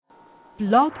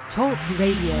Blog Talk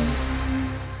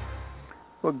Radio.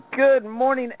 Well, good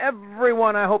morning,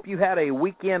 everyone. I hope you had a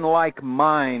weekend like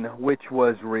mine, which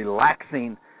was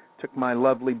relaxing. Took my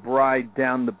lovely bride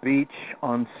down the beach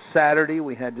on Saturday.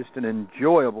 We had just an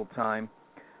enjoyable time.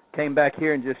 Came back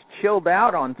here and just chilled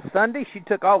out on Sunday. She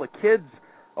took all the kids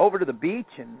over to the beach,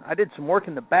 and I did some work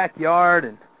in the backyard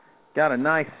and got a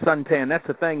nice suntan. That's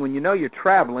the thing. When you know you're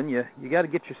traveling, you got to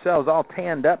get yourselves all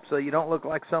tanned up so you don't look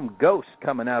like some ghost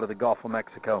coming out of the Gulf of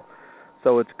Mexico.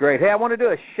 So it's great. Hey, I want to do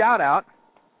a shout-out.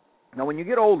 Now, when you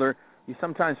get older, you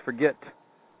sometimes forget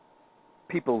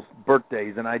people's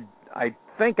birthdays, and I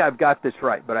think I've got this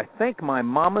right, but I think my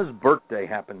mama's birthday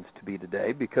happens to be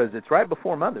today because it's right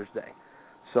before Mother's Day.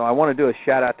 So I want to do a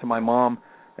shout-out to my mom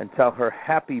and tell her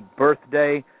happy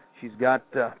birthday. She's got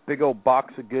a big old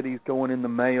box of goodies going in the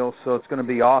mail, so it's going to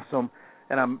be awesome.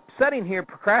 And I'm sitting here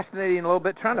procrastinating a little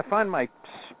bit, trying to find my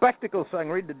spectacles so I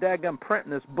can read the daggum print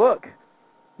in this book.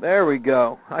 There we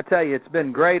go. I tell you, it's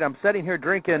been great. I'm sitting here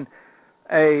drinking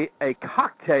a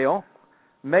cocktail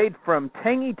made from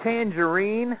tangy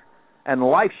tangerine and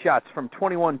Life Shots from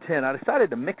 2110. I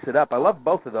decided to mix it up. I love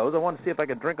both of those. I wanted to see if I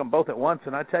could drink them both at once,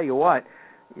 and I tell you what,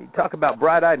 you talk about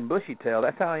bright-eyed and bushy-tailed,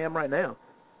 that's how I am right now.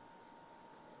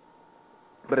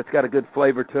 But it's got a good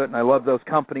flavor to it, and I love those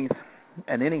companies,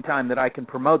 and any time that I can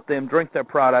promote them, drink their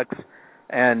products,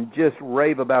 and just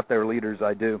rave about their leaders,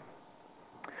 I do.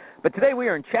 But today we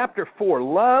are in Chapter 4,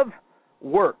 Love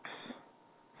Works,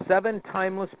 7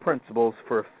 Timeless Principles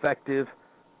for Effective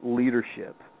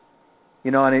Leadership.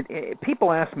 You know, and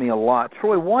people ask me a lot,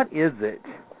 Troy, what is it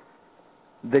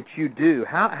that you do?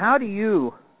 How do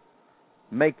you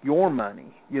make your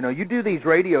money? You know, you do these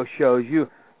radio shows, you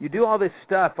do all this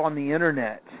stuff on the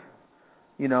Internet.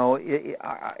 You know,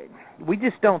 we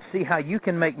just don't see how you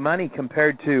can make money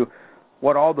compared to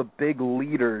what all the big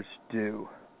leaders do.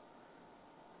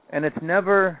 And it's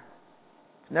never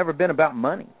been about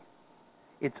money.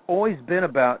 It's always been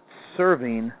about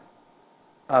serving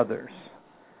others.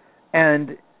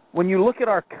 And when you look at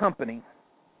our company,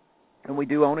 and we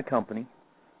do own a company,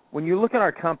 when you look at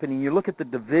our company, you look at the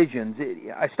divisions,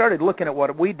 I started looking at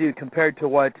what we do compared to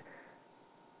what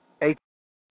H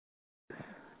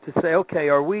to say, okay,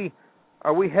 are we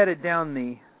headed down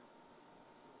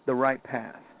the right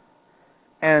path?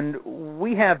 And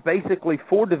we have basically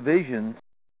 4 divisions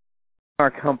in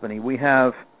our company. We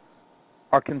have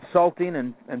our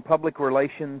consulting and public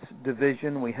relations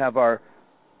division. We have our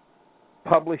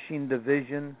publishing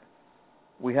division.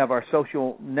 We have our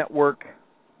social network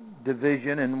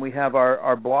division, and we have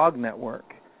our blog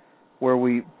network where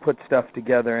we put stuff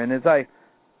together. And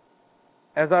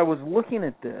as I was looking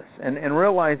at this and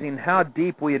realizing how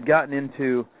deep we had gotten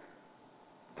into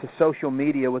social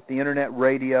media with the internet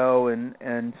radio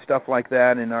and stuff like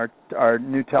that, and our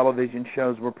new television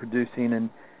shows we're producing,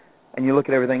 and you look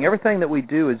at everything that we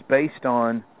do is based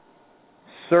on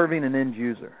serving an end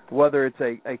user, whether it's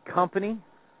a company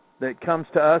that comes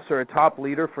to us or a top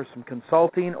leader for some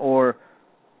consulting or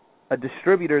a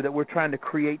distributor that we're trying to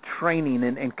create training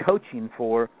and coaching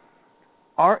for.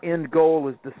 Our end goal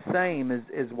is the same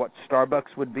as what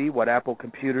Starbucks would be, what Apple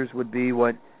Computers would be,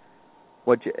 what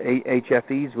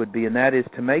HFEs would be, and that is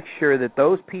to make sure that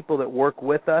those people that work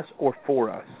with us or for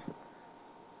us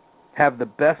have the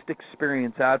best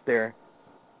experience out there,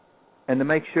 and to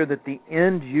make sure that the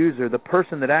end user, the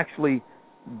person that actually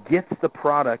gets the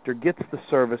product or gets the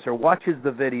service or watches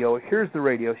the video or hears the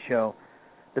radio show,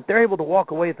 that they're able to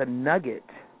walk away with a nugget.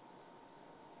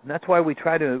 And that's why we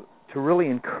try to really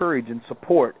encourage and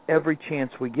support every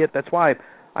chance we get. That's why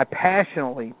I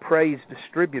passionately praise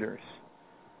distributors.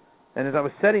 And as I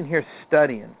was sitting here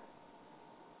studying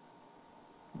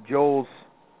Joel's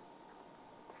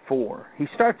 4, he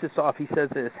starts this off, he says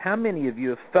this: how many of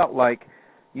you have felt like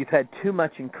you've had too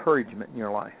much encouragement in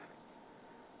your life?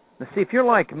 Now see, if you're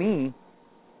like me,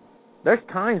 there's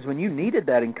times when you needed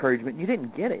that encouragement and you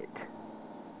didn't get it.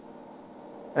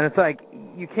 And it's like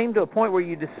you came to a point where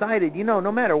you decided, you know,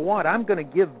 no matter what, I'm going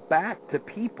to give back to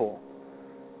people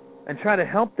and try to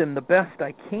help them the best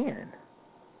I can.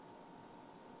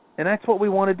 And that's what we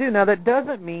want to do. Now, that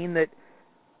doesn't mean that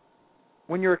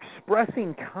when you're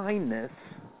expressing kindness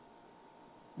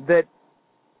that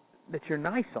you're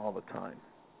nice all the time.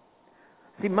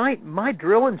 See, my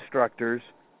drill instructors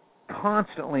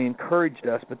constantly encouraged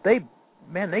us, but they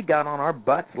got on our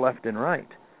butts left and right.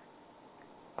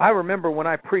 I remember when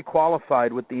I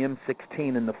pre-qualified with the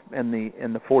M16 and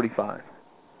the 45.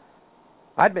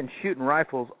 I'd been shooting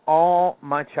rifles all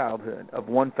my childhood of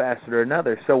one facet or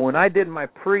another. So when I did my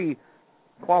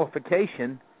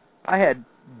pre-qualification, I had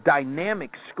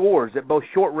dynamic scores at both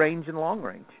short range and long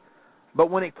range. But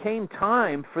when it came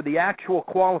time for the actual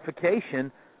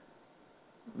qualification,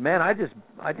 man, I just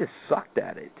sucked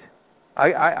at it.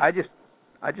 I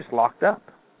just locked up.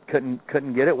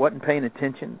 Couldn't get it. Wasn't paying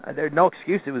attention. There's no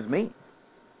excuse. It was me.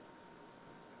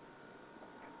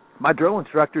 My drill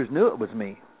instructors knew it was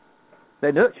me.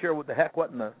 They knew it sure what the heck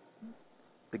wasn't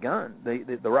the gun,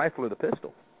 the rifle or the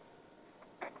pistol.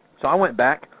 So I went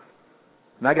back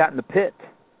and I got in the pit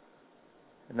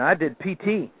and I did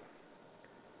PT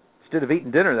instead of eating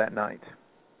dinner that night.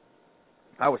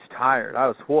 I was tired. I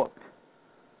was whooped.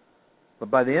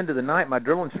 But by the end of the night, my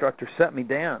drill instructor set me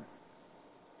down.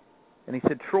 And he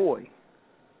said, Troy,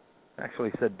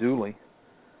 actually he said Dooley,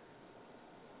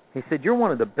 he said, you're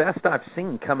one of the best I've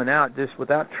seen coming out just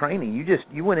without training.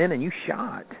 You went in and you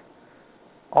shot.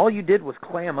 All you did was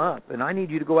clam up, and I need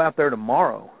you to go out there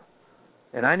tomorrow.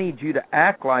 And I need you to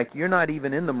act like you're not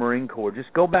even in the Marine Corps.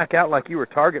 Just go back out like you were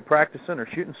target practicing or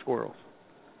shooting squirrels.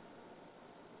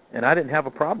 And I didn't have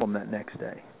a problem that next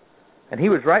day. And he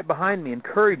was right behind me,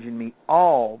 encouraging me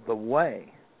all the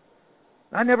way.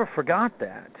 I never forgot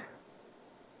that.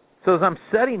 So as I'm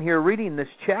sitting here reading this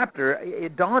chapter,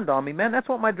 it dawned on me, man, that's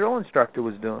what my drill instructor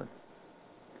was doing.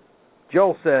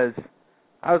 Joel says,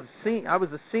 I was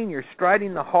a senior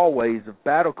striding the hallways of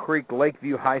Battle Creek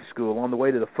Lakeview High School on the way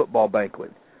to the football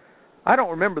banquet. I don't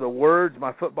remember the words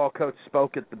my football coach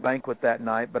spoke at the banquet that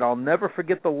night, but I'll never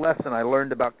forget the lesson I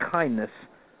learned about kindness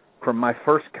from my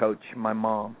first coach, my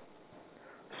mom.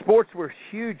 Sports were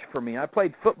huge for me. I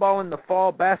played football in the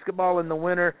fall, basketball in the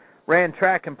winter, ran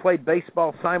track and played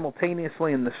baseball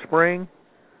simultaneously in the spring.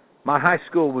 My high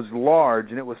school was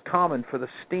large, and it was common for the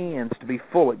stands to be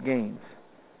full at games.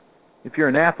 If you're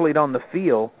an athlete on the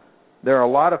field, there are a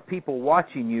lot of people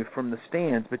watching you from the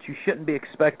stands, but you shouldn't be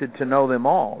expected to know them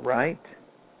all, right?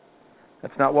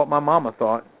 That's not what my mama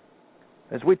thought.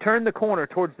 As we turned the corner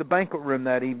towards the banquet room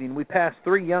that evening, we passed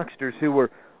three youngsters who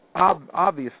were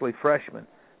obviously freshmen.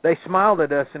 They smiled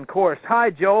at us and chorused,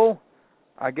 "Hi, Joel."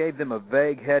 I gave them a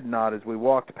vague head nod as we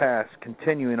walked past,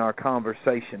 continuing our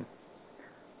conversation.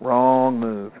 Wrong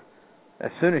move. As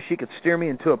soon as she could steer me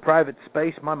into a private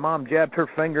space, my mom jabbed her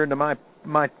finger into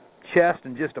my chest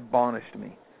and just admonished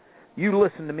me. "You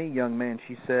listen to me, young man,"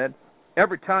 she said.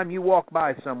 "Every time you walk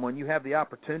by someone, you have the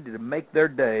opportunity to make their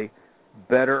day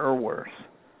better or worse.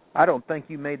 I don't think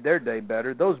you made their day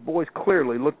better. Those boys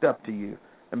clearly looked up to you.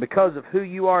 And because of who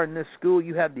you are in this school,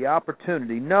 you have the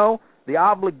opportunity, no, the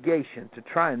obligation to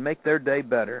try and make their day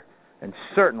better, and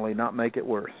certainly not make it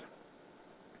worse."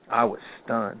 I was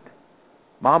stunned.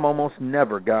 Mom almost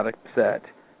never got upset,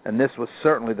 and this was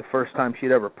certainly the first time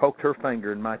she'd ever poked her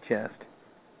finger in my chest.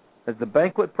 As the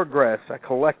banquet progressed, I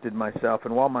collected myself,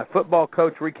 and while my football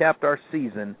coach recapped our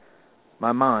season,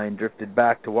 my mind drifted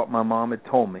back to what my mom had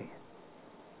told me.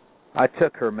 I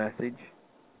took her message,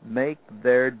 "Make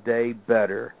their day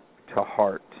better," to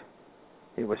heart.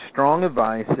 It was strong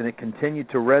advice, and it continued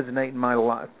to resonate in my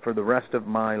life for the rest of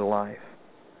my life.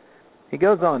 He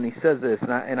goes on, he says this,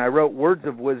 and I wrote words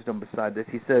of wisdom beside this.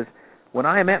 He says, "When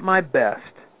I am at my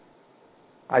best,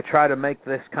 I try to make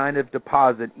this kind of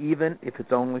deposit, even if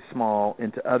it's only small,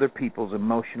 into other people's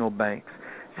emotional banks."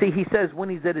 See, he says when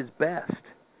he's at his best.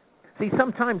 See,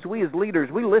 sometimes we as leaders,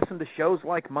 we listen to shows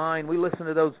like mine. We listen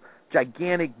to those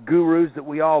gigantic gurus that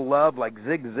we all love, like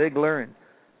Zig Ziglar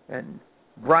and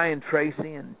Brian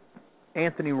Tracy and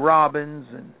Anthony Robbins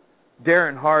and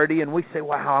Darren Hardy, and we say,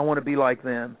 wow, I want to be like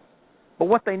them. But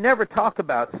what they never talk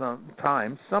about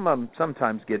sometimes, some of them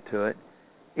sometimes get to it,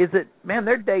 is that, man,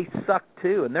 their days suck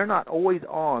too, and they're not always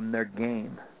on their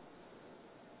game.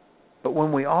 But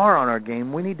when we are on our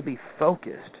game, we need to be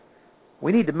focused.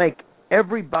 We need to make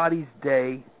everybody's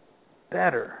day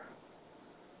better.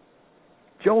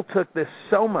 Joel took this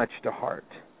so much to heart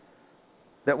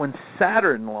that when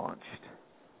Saturn launched,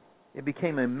 it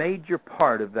became a major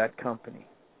part of that company.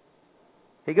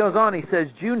 He goes on, he says,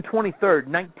 June 23rd,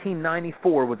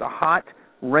 1994 was a hot,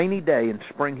 rainy day in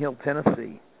Spring Hill,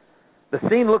 Tennessee. The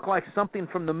scene looked like something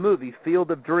from the movie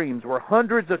Field of Dreams, where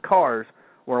hundreds of cars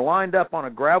were lined up on a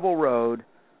gravel road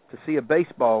to see a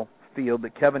baseball field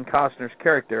that Kevin Costner's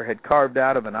character had carved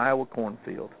out of an Iowa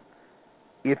cornfield.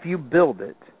 If you build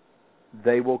it,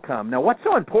 they will come. Now, what's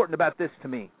so important about this to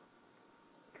me?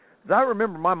 I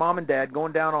remember my mom and dad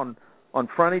going down on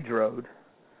Frontage Road,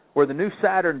 where the new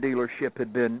Saturn dealership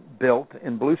had been built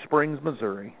in Blue Springs,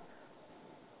 Missouri,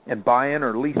 and buying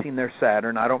or leasing their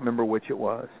Saturn. I don't remember which it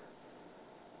was.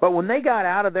 But when they got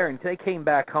out of there and they came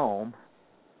back home,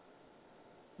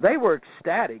 they were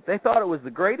ecstatic. They thought it was the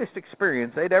greatest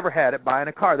experience they'd ever had at buying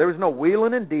a car. There was no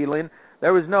wheeling and dealing.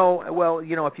 There was no, well,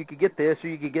 if you could get this or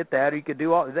you could get that or you could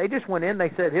do all. They just went in,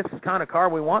 they said, this is the kind of car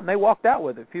we want, and they walked out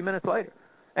with it a few minutes later.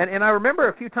 And I remember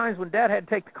a few times when Dad had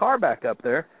to take the car back up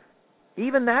there,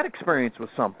 even that experience was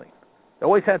something. They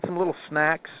always had some little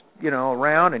snacks,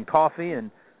 around, and coffee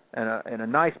and a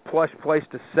nice plush place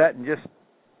to sit and just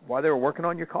while they were working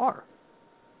on your car.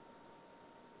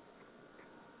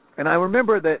 And I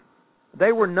remember that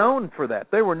they were known for that.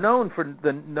 They were known for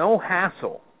the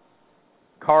no-hassle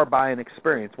car buying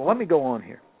experience. Well, let me go on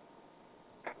here.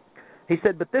 He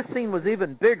said, but this scene was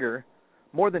even bigger.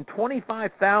 More than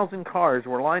 25,000 cars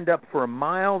were lined up for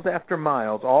miles after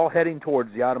miles, all heading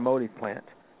towards the automotive plant.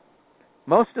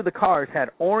 Most of the cars had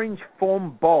orange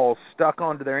foam balls stuck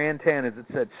onto their antennas that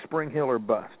said Spring Hill or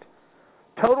Bust.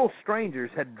 Total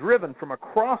strangers had driven from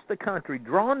across the country,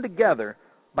 drawn together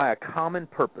by a common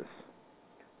purpose.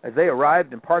 As they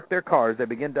arrived and parked their cars, they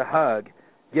began to hug,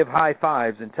 give high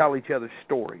fives, and tell each other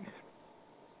stories.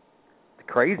 The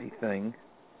crazy thing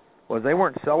was they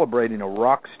weren't celebrating a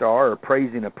rock star or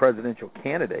praising a presidential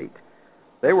candidate.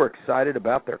 They were excited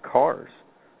about their cars.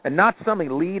 And not some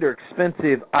elite or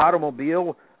expensive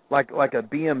automobile like a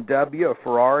BMW, a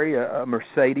Ferrari, a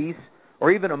Mercedes,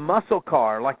 or even a muscle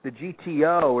car like the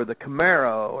GTO or the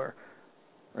Camaro or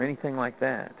anything like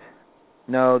that.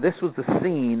 No, this was the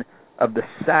scene of the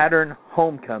Saturn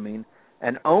Homecoming,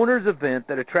 an owner's event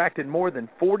that attracted more than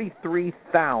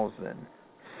 43,000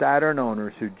 Saturn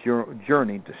owners who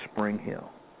journeyed to Spring Hill.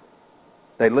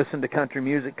 They listened to country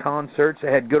music concerts.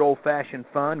 They had good old-fashioned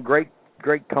fun, great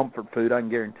comfort food, I can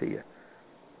guarantee you.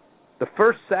 The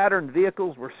first Saturn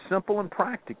vehicles were simple and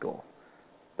practical.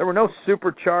 There were no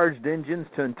supercharged engines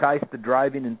to entice the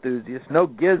driving enthusiasts, no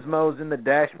gizmos in the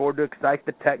dashboard to excite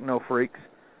the techno freaks.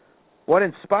 What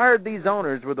inspired these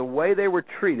owners were the way they were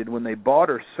treated when they bought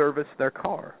or serviced their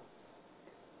car.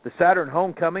 The Saturn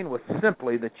Homecoming was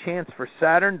simply the chance for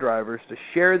Saturn drivers to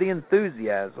share the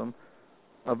enthusiasm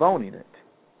of owning it.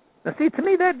 Now, see, to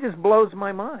me, that just blows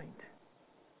my mind.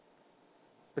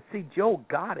 But see, Joe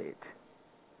got it.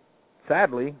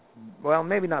 Sadly, well,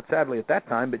 maybe not sadly at that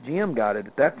time, but GM got it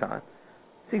at that time.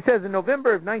 See, he says in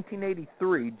November of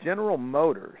 1983, General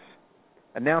Motors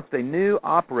announced a new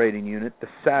operating unit, the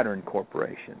Saturn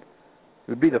Corporation. It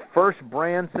would be the first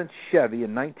brand since Chevy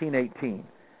in 1918.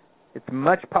 Its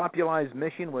much popularized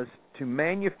mission was to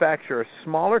manufacture a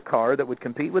smaller car that would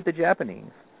compete with the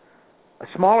Japanese. A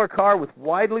smaller car was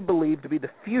widely believed to be the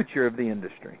future of the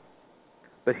industry.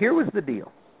 But here was the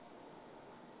deal.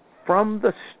 From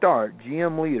the start,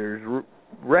 GM leaders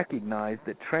recognized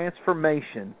that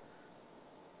transformation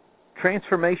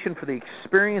for the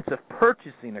experience of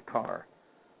purchasing a car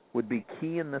would be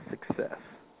key in the success.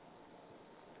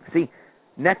 See,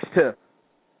 next to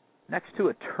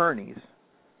attorneys,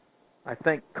 I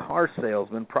think car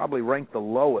salesmen probably rank the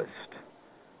lowest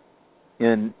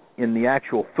in the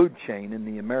actual food chain in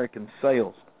the American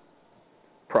sales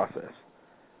process.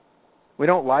 We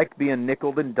don't like being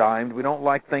nickeled and dimed. We don't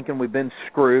like thinking we've been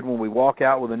screwed when we walk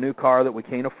out with a new car that we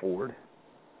can't afford.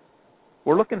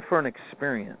 We're looking for an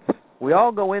experience. We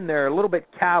all go in there a little bit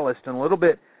calloused and a little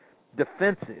bit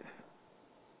defensive.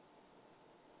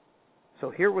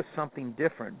 So here was something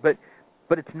different. But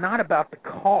it's not about the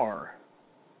car.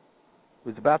 It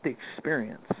was about the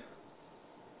experience.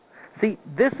 See,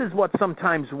 this is what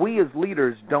sometimes we as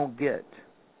leaders don't get.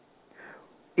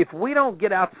 If we don't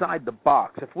get outside the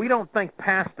box, if we don't think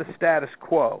past the status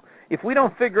quo, if we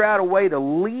don't figure out a way to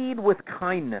lead with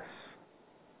kindness,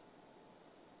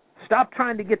 stop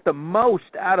trying to get the most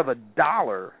out of a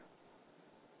dollar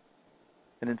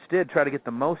and instead try to get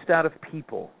the most out of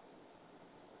people,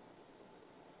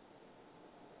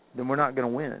 then we're not going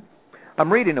to win.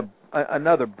 I'm reading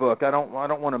another book. I don't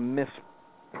want to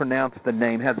mispronounce the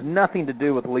name. It has nothing to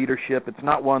do with leadership. It's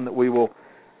not one that we will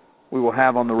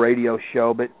have on the radio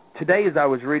show. But today, as I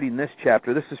was reading this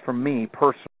chapter, this is from me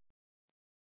personally.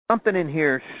 Something in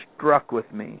here struck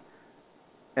with me.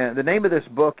 And the name of this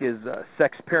book is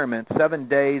Sex Pyramid: 7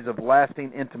 Days of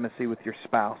Lasting Intimacy with Your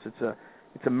Spouse.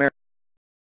 It's a marriage.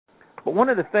 But one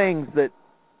of the things that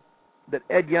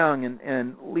Ed Young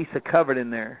and Lisa covered in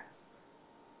there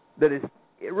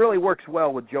it really works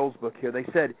well with Joel's book here. They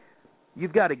said,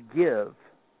 you've got to give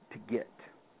to get.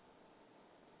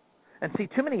 And see,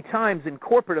 too many times in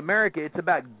corporate America, it's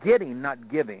about getting,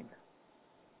 not giving.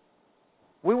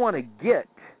 We want to get.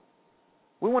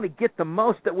 We want to get the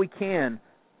most that we can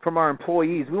from our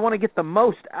employees. We want to get the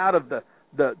most out of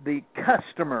the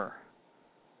customer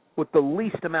with the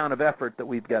least amount of effort that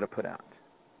we've got to put out.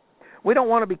 We don't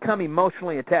want to become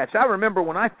emotionally attached. I remember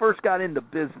when I first got into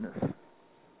business,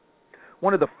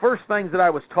 one of the first things that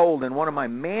I was told in one of my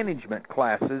management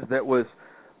classes that was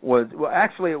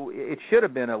actually it should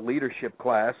have been a leadership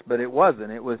class, but it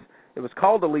wasn't. It was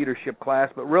called a leadership class,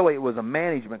 but really it was a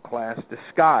management class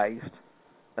disguised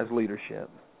as leadership.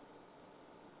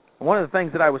 One of the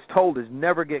things that I was told is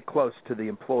never get close to the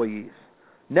employees.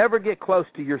 Never get close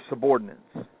to your subordinates.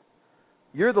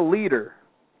 You're the leader.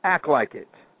 Act like it.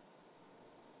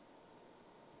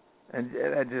 And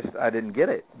I didn't get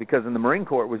it, because in the Marine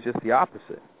Corps it was just the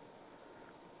opposite.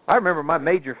 I remember my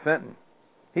Major Fenton.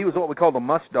 He was what we called a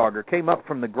muskdogger. Came up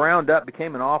from the ground up,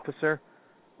 became an officer.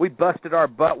 We busted our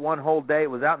butt one whole day. It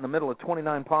was out in the middle of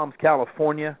 29 Palms,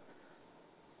 California.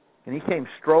 And he came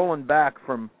strolling back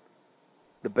from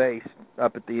the base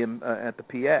up at the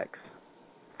PX.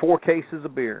 4 cases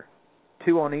of beer,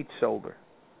 2 on each shoulder.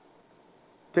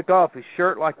 Took off his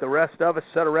shirt like the rest of us,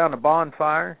 sat around a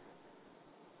bonfire,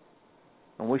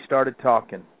 and we started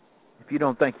talking. If you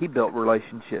don't think he built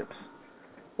relationships,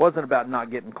 it wasn't about not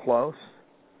getting close.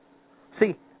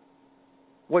 See,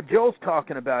 what Joel's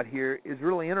talking about here is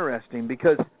really interesting,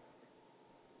 because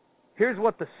here's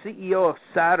what the CEO of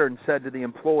Saturn said to the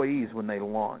employees when they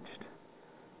launched.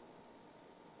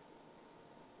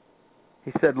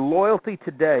 He said, loyalty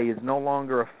today is no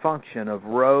longer a function of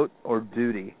rote or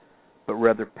duty, but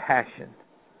rather passion.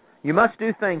 You must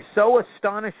do things so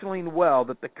astonishingly well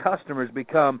that the customers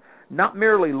become not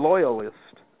merely loyalists,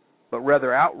 but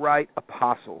rather outright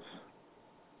apostles.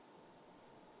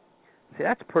 See,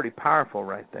 that's pretty powerful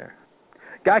right there.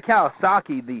 Guy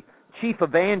Kawasaki, the chief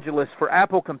evangelist for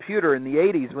Apple Computer in the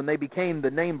 80s when they became the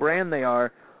name brand they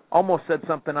are, almost said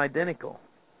something identical.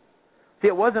 See,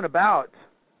 it wasn't about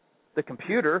the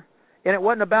computer, and it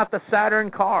wasn't about the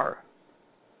Saturn car.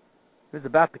 It was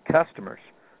about the customers.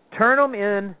 Turn them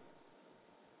in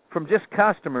from just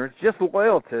customers, just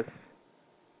loyalists,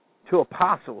 to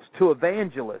apostles, to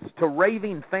evangelists, to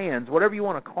raving fans, whatever you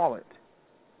want to call it.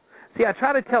 See, I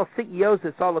try to tell CEOs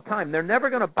this all the time. They're never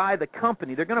going to buy the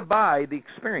company. They're going to buy the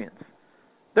experience.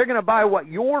 They're going to buy what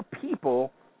your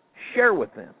people share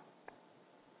with them.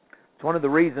 It's one of the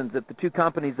reasons that the 2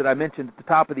 companies that I mentioned at the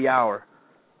top of the hour,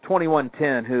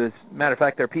 2110, who, as a matter of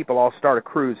fact, their people all start a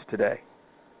cruise today,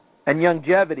 and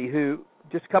Longevity, who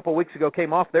just a couple of weeks ago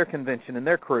came off their convention and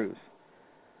their cruise.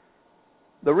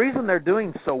 The reason they're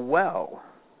doing so well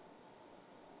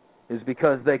is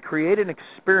because they create an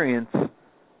experience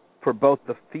for both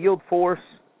the field force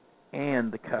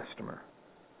and the customer.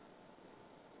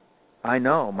 I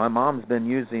know. My mom's been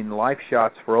using Life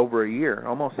Shots for over a year,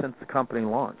 almost since the company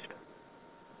launched.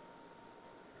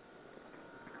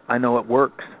 I know it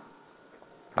works.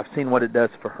 I've seen what it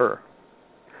does for her.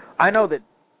 I know that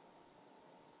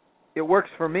it works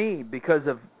for me because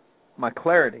of my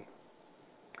clarity.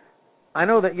 I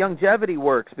know that Longevity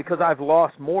works because I've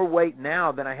lost more weight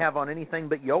now than I have on anything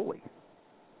but Yoli.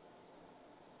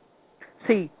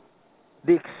 See,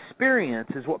 the experience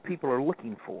is what people are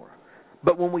looking for.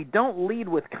 But when we don't lead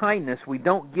with kindness, we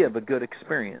don't give a good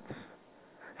experience.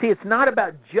 See, it's not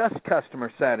about just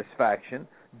customer satisfaction,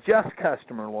 just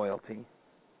customer loyalty.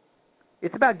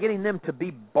 It's about getting them to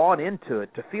be bought into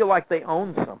it, to feel like they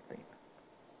own something.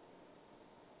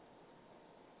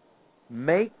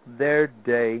 Make their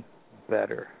day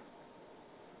better.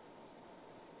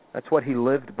 That's what he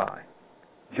lived by.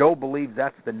 Joel believes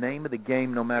that's the name of the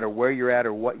game no matter where you're at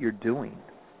or what you're doing.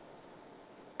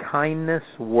 Kindness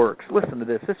works. Listen to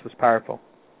this. This was powerful.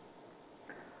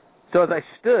 So as I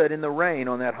stood in the rain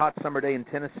on that hot summer day in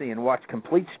Tennessee and watched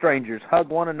complete strangers hug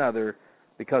one another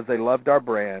because they loved our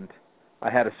brand, I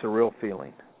had a surreal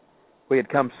feeling. We had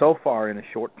come so far in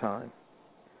a short time.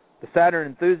 The Saturn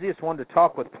enthusiasts wanted to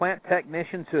talk with plant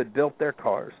technicians who had built their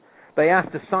cars. They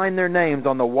asked to sign their names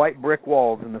on the white brick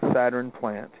walls in the Saturn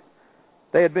plant.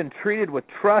 They had been treated with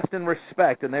trust and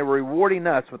respect, and they were rewarding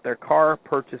us with their car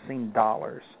purchasing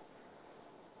dollars.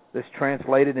 This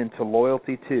translated into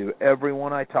loyalty, too.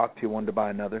 Everyone I talked to wanted to buy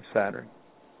another Saturn.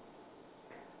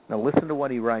 Now listen to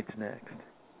what he writes next.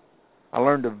 I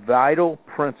learned a vital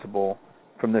principle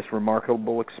from this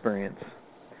remarkable experience.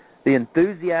 The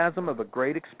enthusiasm of a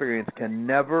great experience can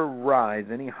never rise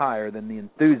any higher than the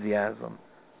enthusiasm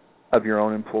of your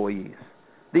own employees.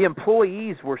 The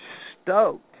employees were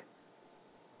stoked.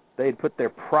 They had put their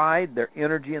pride, their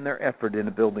energy, and their effort into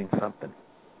building something.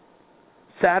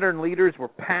 Saturn leaders were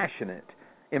passionate.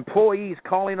 Employees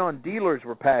calling on dealers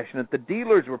were passionate. The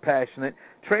dealers were passionate,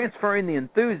 transferring the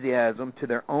enthusiasm to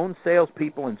their own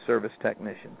salespeople and service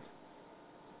technicians.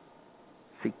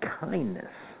 See, kindness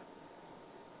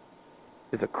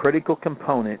is a critical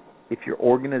component if your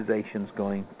organization's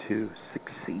going to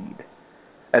succeed.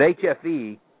 At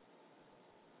HFE,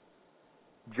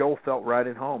 Joel felt right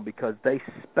at home because they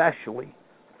specially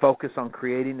focus on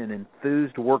creating an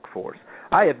enthused workforce.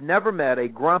 I have never met a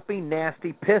grumpy,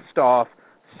 nasty, pissed off,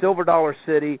 Silver Dollar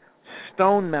City,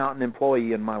 Stone Mountain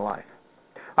employee in my life.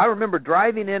 I remember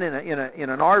driving in an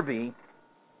RV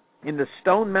into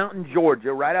Stone Mountain,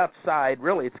 Georgia, right outside,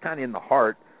 really it's kind of in the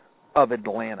heart of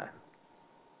Atlanta.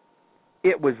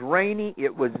 It was rainy,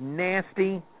 it was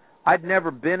nasty. I'd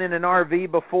never been in an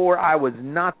RV before. I was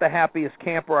not the happiest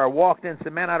camper. I walked in and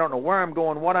said, man, I don't know where I'm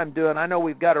going, what I'm doing. I know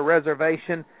we've got a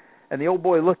reservation. And the old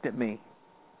boy looked at me,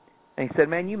 and he said,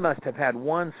 man, you must have had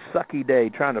one sucky day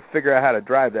trying to figure out how to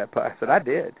drive that place. I said, I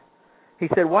did. He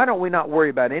said, why don't we not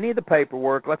worry about any of the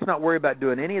paperwork? Let's not worry about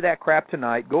doing any of that crap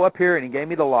tonight. Go up here, and he gave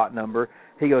me the lot number.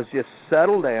 He goes, just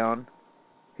settle down.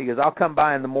 He goes, I'll come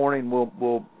by in the morning.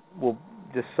 We'll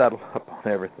just settle up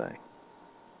on everything.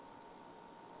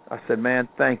 I said, man,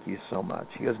 thank you so much.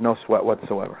 He goes, no sweat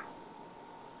whatsoever.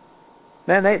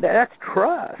 Man, that's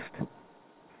trust.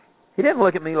 He didn't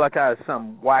look at me like I was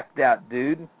some whacked-out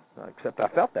dude, except I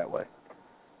felt that way.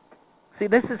 See,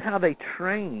 this is how they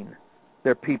train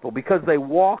their people, because they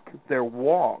walk their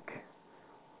walk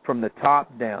from the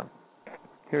top down.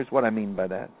 Here's what I mean by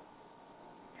that.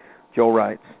 Joel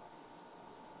writes,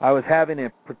 I was having a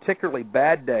particularly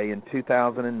bad day in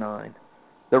 2009.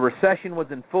 The recession was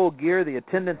in full gear. The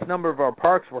attendance number of our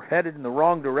parks were headed in the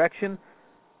wrong direction.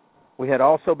 We had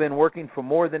also been working for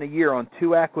more than a year on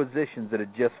 2 acquisitions that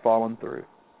had just fallen through.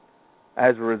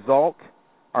 As a result,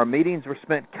 our meetings were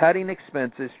spent cutting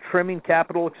expenses, trimming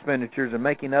capital expenditures, and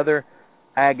making other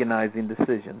agonizing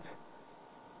decisions.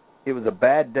 It was a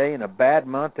bad day and a bad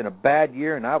month and a bad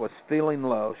year, and I was feeling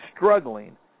low,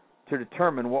 struggling to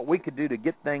determine what we could do to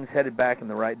get things headed back in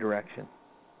the right direction.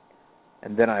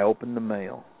 And then I opened the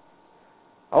mail.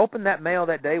 I opened that mail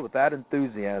that day without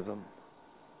enthusiasm,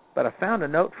 but I found a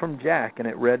note from Jack, and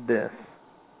it read this.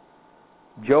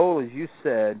 Joel, as you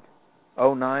said,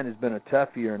 2009 has been a tough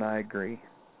year, and I agree.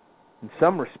 In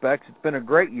some respects, it's been a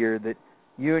great year that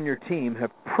you and your team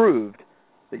have proved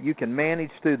that you can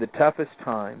manage through the toughest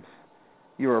times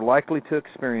you are likely to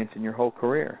experience in your whole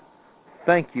career.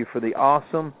 Thank you for the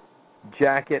awesome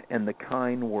jacket and the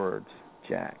kind words,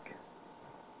 Jack.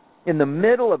 In the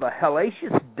middle of a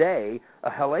hellacious day, a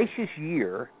hellacious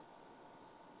year,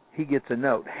 he gets a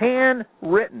note,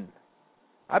 handwritten.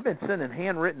 I've been sending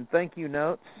handwritten thank you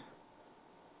notes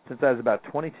since I was about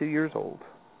 22 years old.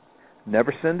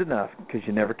 Never send enough, because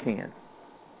you never can.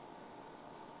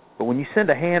 But when you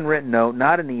send a handwritten note,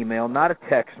 not an email, not a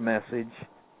text message,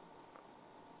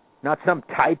 not some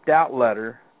typed out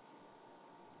letter,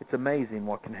 it's amazing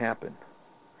what can happen.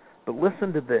 But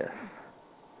listen to this.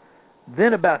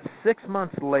 Then about 6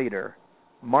 months later,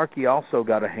 Marky also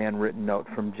got a handwritten note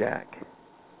from Jack.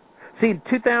 See,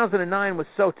 2009 was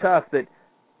so tough that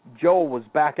Joel was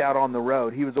back out on the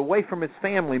road. He was away from his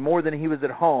family more than he was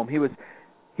at home. He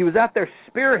was out there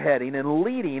spearheading and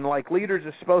leading like leaders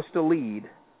are supposed to lead.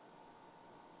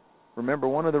 Remember,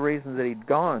 one of the reasons that he'd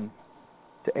gone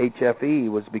to HFE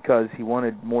was because he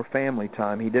wanted more family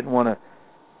time. He didn't want to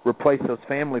replace those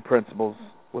family principles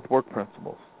with work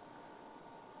principles.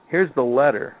 Here's the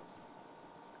letter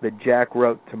that Jack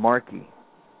wrote to Marky.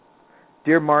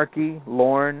 Dear Marky,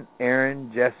 Lauren, Aaron,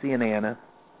 Jesse, and Anna,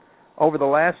 over the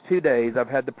last 2 days, I've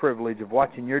had the privilege of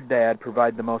watching your dad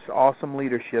provide the most awesome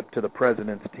leadership to the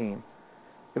president's team.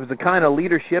 It was the kind of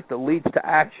leadership that leads to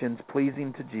actions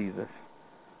pleasing to Jesus.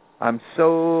 I'm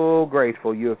so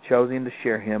grateful you have chosen to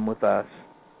share him with us.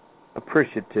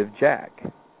 Appreciative, Jack.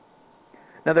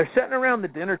 Now, they're sitting around the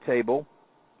dinner table.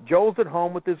 Joel's at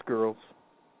home with his girls.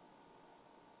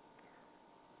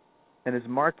 And as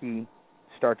Marky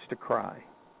starts to cry,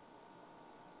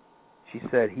 she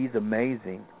said, he's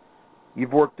amazing.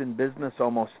 You've worked in business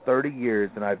almost 30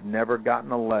 years, and I've never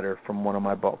gotten a letter from one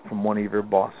of your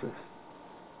bosses.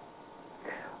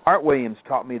 Art Williams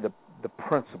taught me the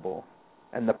principle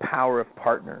and the power of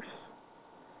partners.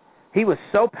 He was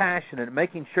so passionate at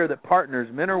making sure that partners,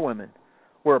 men or women,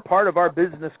 were a part of our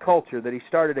business culture that he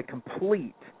started a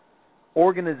complete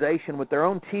organization with their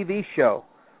own TV show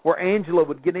where Angela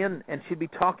would get in and she'd be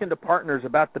talking to partners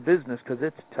about the business because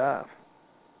it's tough.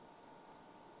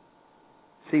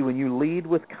 See, when you lead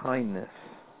with kindness,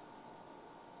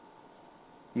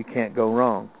 you can't go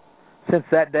wrong. Since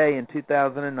that day in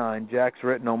 2009, Jack's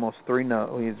written almost 3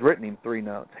 notes. He's written him 3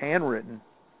 notes, handwritten,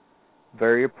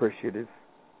 very appreciative.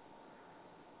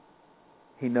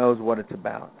 He knows what it's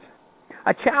about.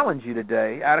 I challenge you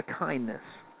today, out of kindness,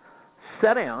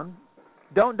 sit down.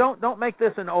 Don't make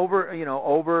this an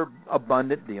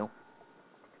overabundant deal.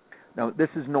 No, this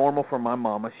is normal for my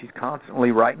mama. She's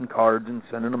constantly writing cards and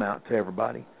sending them out to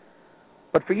everybody.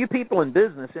 But for you people in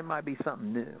business, it might be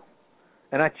something new.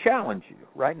 And I challenge you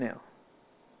right now.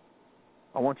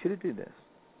 I want you to do this.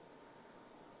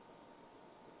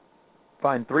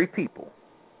 Find 3 people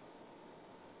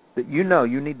that you know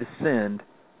you need to send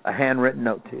a handwritten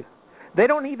note to. They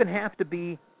don't even have to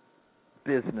be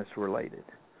business related.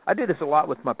 I do this a lot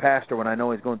with my pastor when I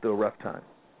know he's going through a rough time.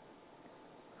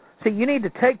 See, you need to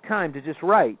take time to just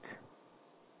write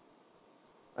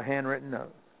a handwritten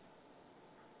note.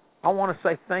 I want to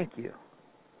say thank you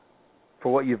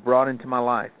for what you've brought into my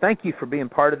life. Thank you for being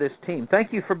part of this team.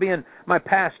 Thank you for being my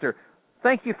pastor.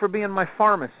 Thank you for being my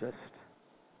pharmacist.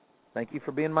 Thank you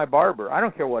for being my barber. I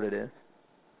don't care what it is.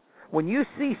 When you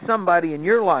see somebody in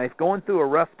your life going through a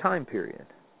rough time period,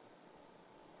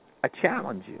 I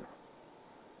challenge you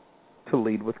to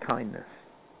lead with kindness.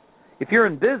 If you're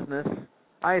in business,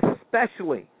 I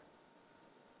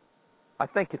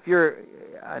think if you're,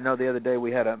 I know the other day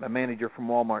we had a manager from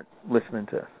Walmart listening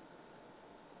to us.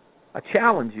 I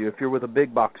challenge you, if you're with a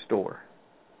big box store,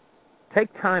 take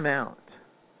time out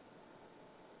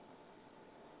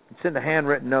and send a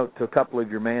handwritten note to a couple of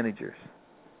your managers,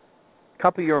 a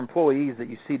couple of your employees that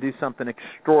you see do something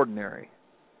extraordinary.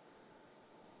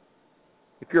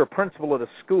 If you're a principal at a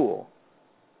school,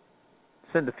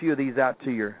 send a few of these out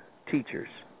to your teachers.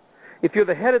 If you're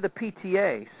the head of the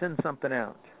PTA, send something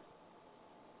out.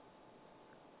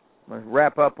 I'm going to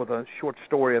wrap up with a short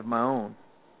story of my own.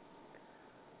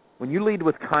 When you lead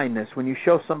with kindness, when you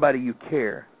show somebody you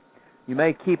care, you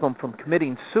may keep them from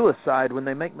committing suicide when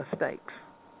they make mistakes.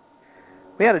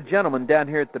 We had a gentleman down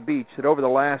here at the beach that over the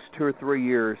last 2 or 3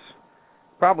 years,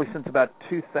 probably since about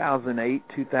 2008,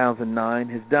 2009,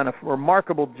 has done a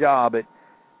remarkable job at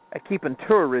keeping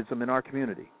tourism in our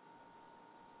community.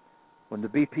 When the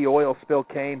BP oil spill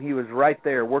came, he was right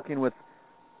there working with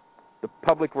the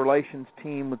public relations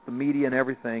team, with the media and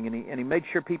everything, and he made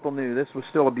sure people knew this was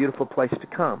still a beautiful place to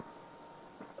come.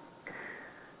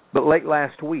 But late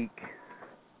last week,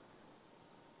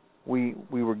 we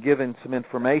were given some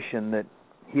information that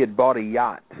he had bought a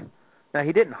yacht. Now,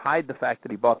 he didn't hide the fact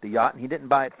that he bought the yacht, and he didn't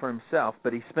buy it for himself,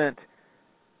 but he spent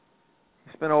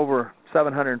over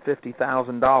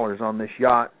 $750,000 on this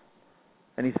yacht.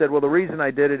 And he said, well, the reason I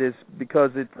did it is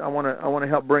because I want to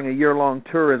help bring a year-long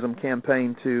tourism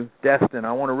campaign to Destin.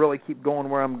 I want to really keep going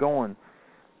where I'm going.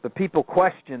 But people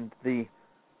questioned the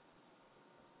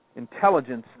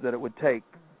intelligence that it would take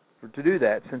to do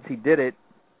that, since he did it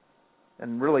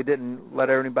and really didn't let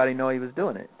anybody know he was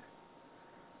doing it.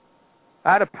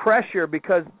 Out of pressure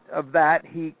because of that,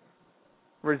 he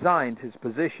resigned his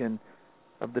position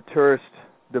of the Tourist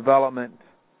Development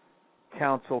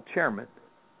Council chairman.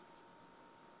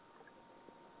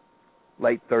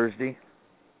 Late Thursday,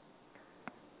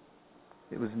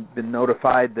 it was been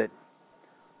notified that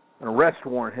an arrest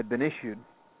warrant had been issued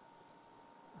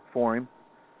for him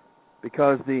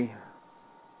because the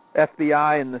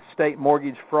FBI and the state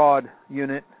mortgage fraud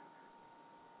unit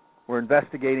were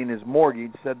investigating his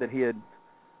mortgage, said that he had,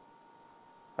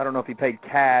 I don't know if he paid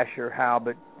cash or how,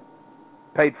 but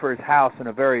paid for his house in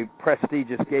a very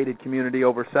prestigious gated community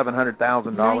over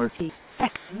 $700,000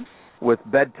 with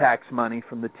bed tax money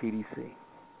from the TDC.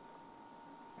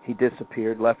 He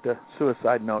disappeared, left a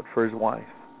suicide note for his wife.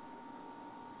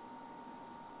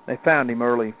 They found him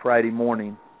early Friday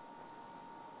morning,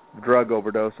 drug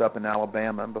overdose up in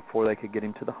Alabama, and before they could get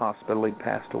him to the hospital, he'd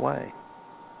passed away.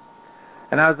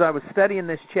 And as I was studying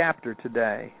this chapter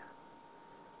today,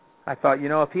 I thought,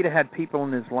 if he'd have had people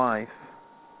in his life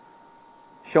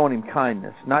showing him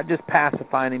kindness, not just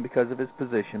pacifying him because of his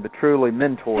position, but truly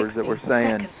mentors that were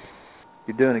saying,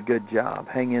 you're doing a good job,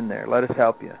 hang in there, let us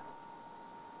help you,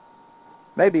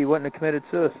 maybe he wouldn't have committed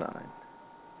suicide.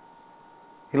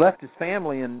 He left his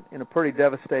family in a pretty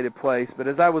devastated place. But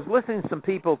as I was listening to some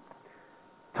people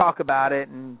talk about it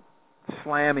and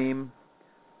slam him,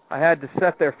 I had to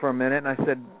sit there for a minute, and I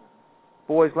said,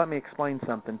 boys, let me explain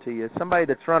something to you. As somebody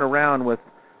that's run around with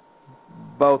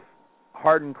both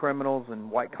hardened criminals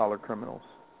and white-collar criminals,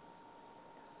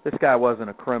 this guy wasn't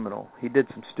a criminal. He did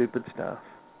some stupid stuff.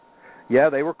 Yeah,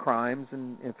 they were crimes,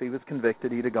 and if he was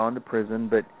convicted, he'd have gone to prison.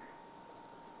 But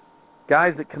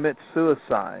guys that commit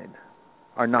suicide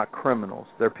are not criminals.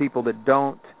 They're people that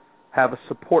don't have a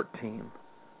support team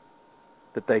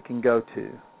that they can go to.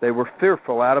 They were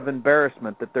fearful out of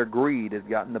embarrassment that their greed has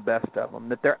gotten the best of them,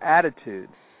 that their attitude.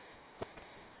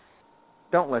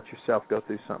 Don't let yourself go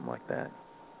through something like that.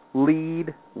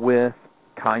 Lead with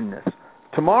kindness.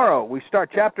 Tomorrow we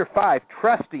start chapter 5,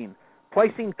 trusting,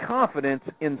 placing confidence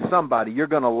in somebody. You're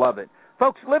going to love it.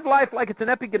 Folks, live life like it's an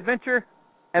epic adventure,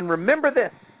 and remember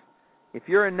this. If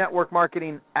you're in network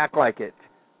marketing, act like it.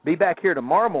 Be back here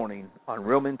tomorrow morning on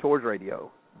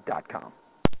RealMentorsRadio.com.